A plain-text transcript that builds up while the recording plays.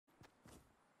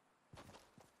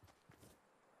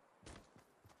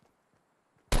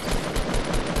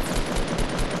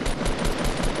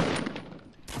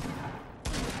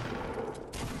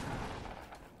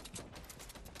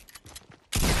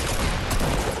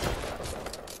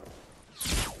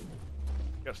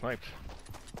sniped.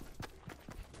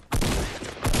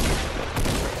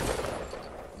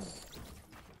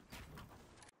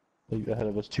 Ahead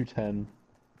of us, 210.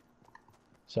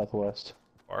 Southwest.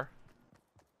 Far?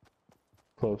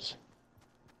 Close.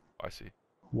 Oh, I see.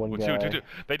 One Well, guy. two.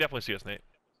 They definitely see us, Nate.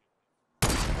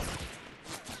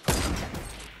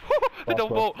 The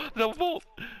double bolt! The double bolt!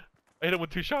 I hit him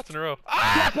with 2 shots in a row.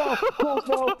 Ah!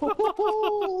 Crossbow!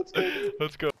 Let's go.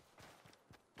 Let's go.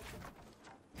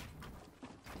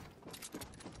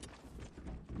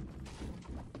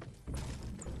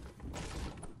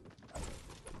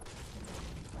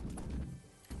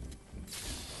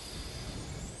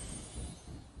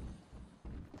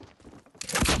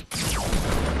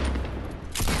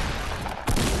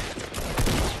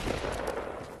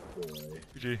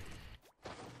 GG.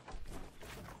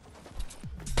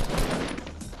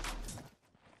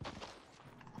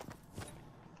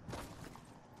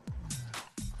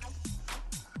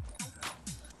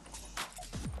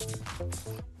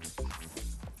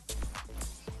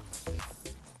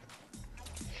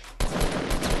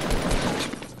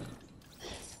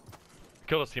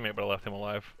 Killed his teammate, but I left him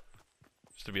alive.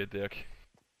 Just to be a dick.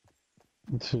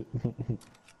 He's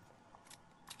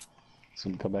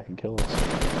gonna come back and kill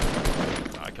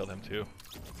us. Nah, I killed him too.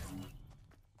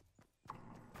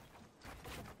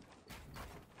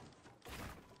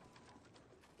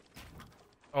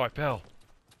 Oh, I fell.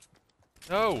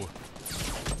 No!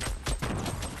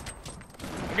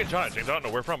 I'm getting shot at, James. I don't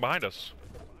know where from. Behind us.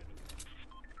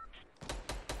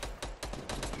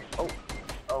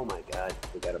 Oh my god,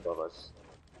 they got above us.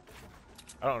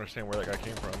 I don't understand where that guy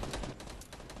came from.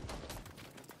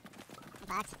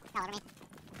 Box, all over me.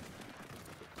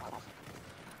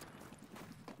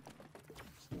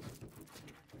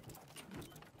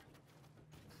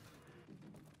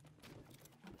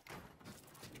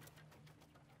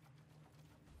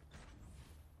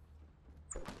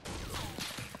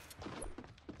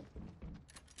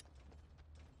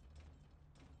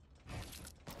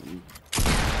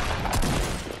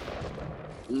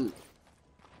 Mm.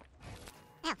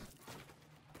 Ow.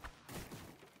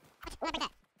 What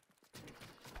that?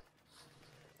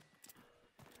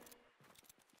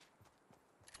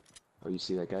 Oh, you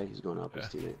see that guy? He's going up his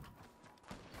teammate.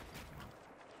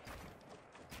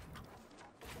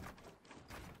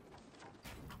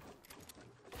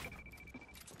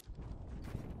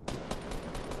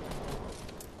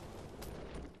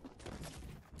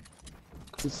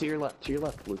 He's to your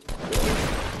left, Luke.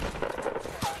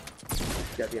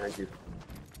 Got behind you.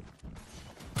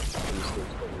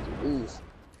 Ooh.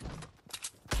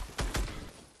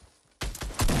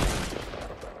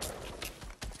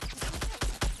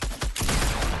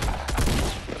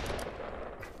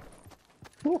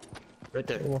 Right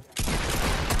there. Oh.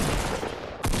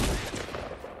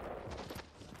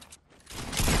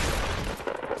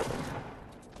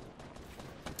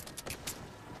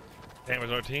 Damn, it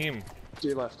was our team. To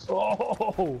your left.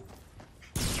 Oh!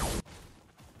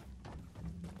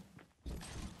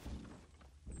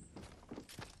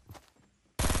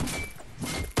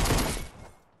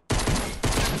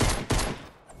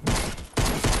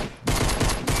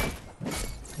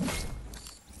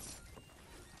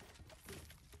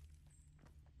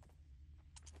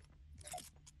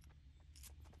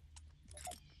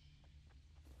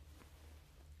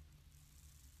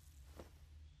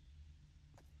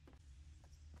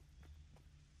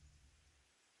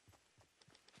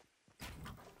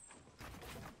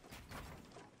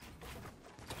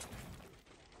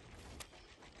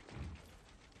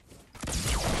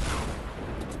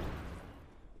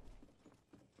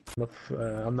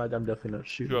 I'm definitely not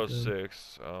shooting.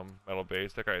 206, metal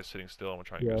base. That guy is sitting still. I'm gonna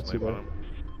try and get a snipe on him.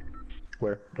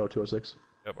 Where? Oh, 206.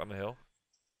 Yep, on the hill.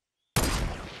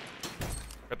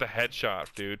 Got the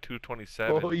headshot, dude.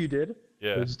 227. Oh, you did?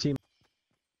 Yeah. There's a team.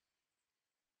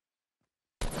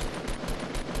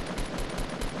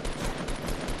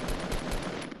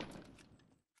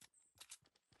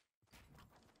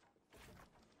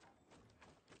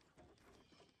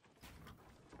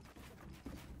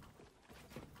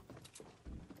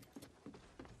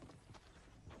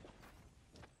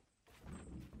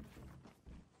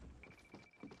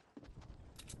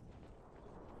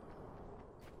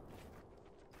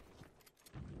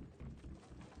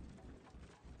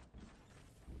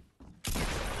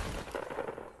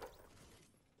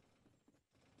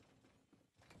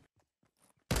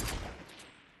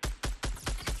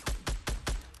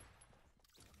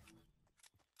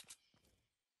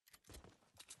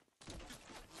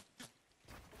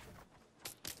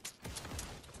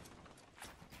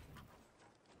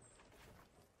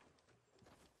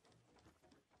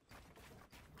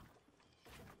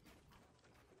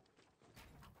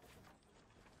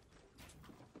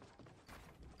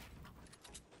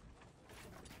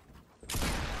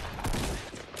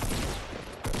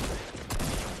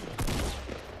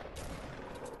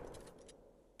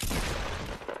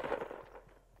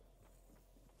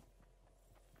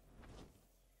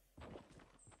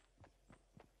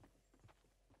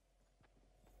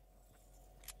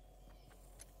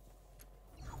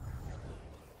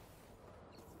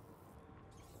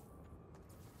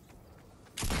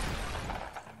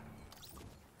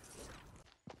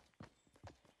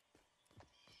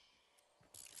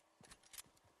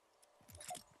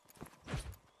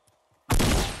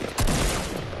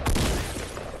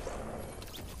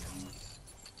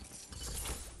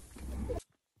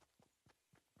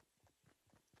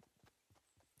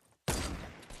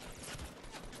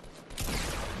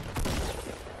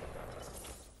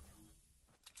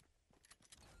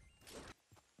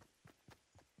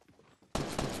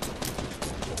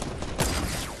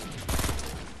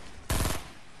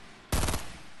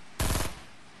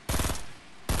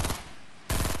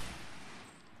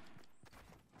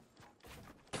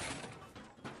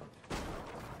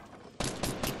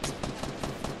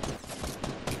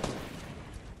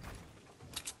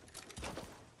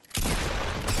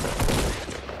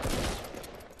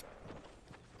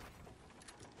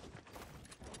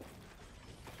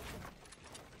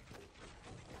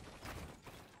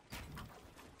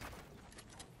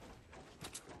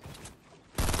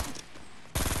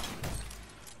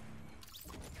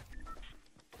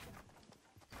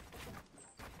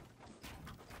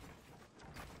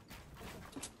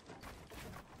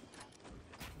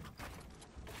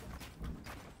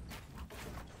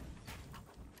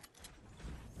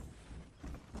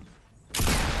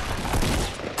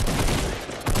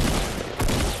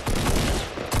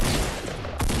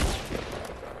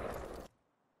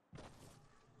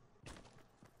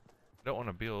 I don't want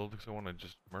to build because I want to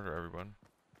just murder everyone.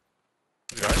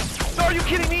 Guys? No, are you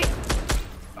kidding me?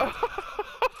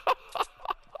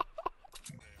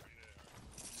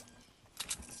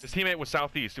 His teammate was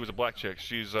southeast. He was a black chick.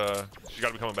 She's got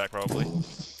to be coming back probably.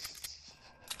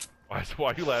 Why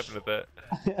are you laughing at that?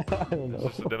 I don't know.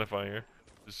 Just identifying her.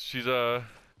 She's That's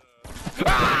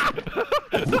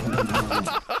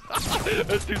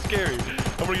too scary.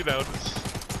 I'm gonna get down.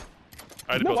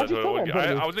 I had to No, build that why'd you so fall, I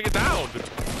was gonna get down.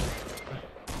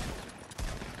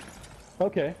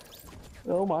 Okay.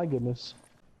 Oh my goodness.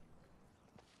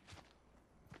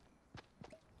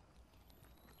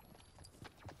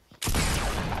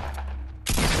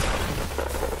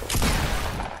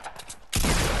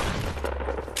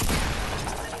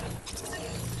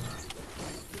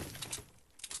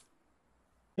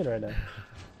 Get right now.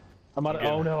 I'm out of,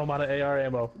 oh no, I'm out of AR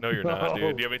ammo. No, you're not,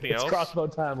 dude. Do you have anything it's else? Crossbow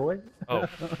time, boy. Oh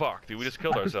fuck, dude, we just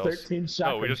killed ourselves. 13 No, we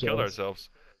shotgun just killed kills. ourselves.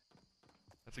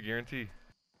 That's a guarantee.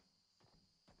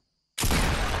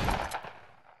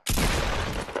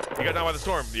 You got down by the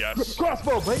storm, yes.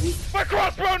 Crossbow, baby! My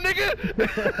crossbow,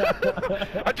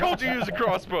 nigga! I told you to use a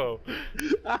crossbow.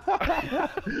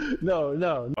 No,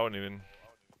 no. I wouldn't even.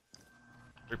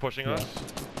 You're pushing us?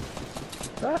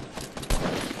 Ah.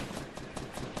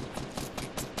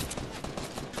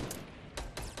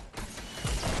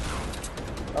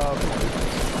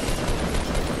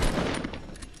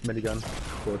 Minigun,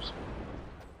 of course.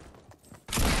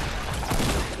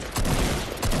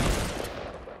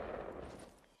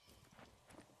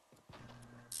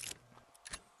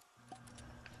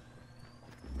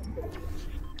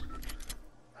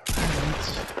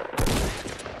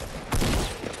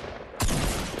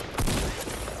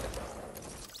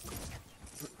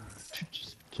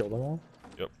 Just kill them all.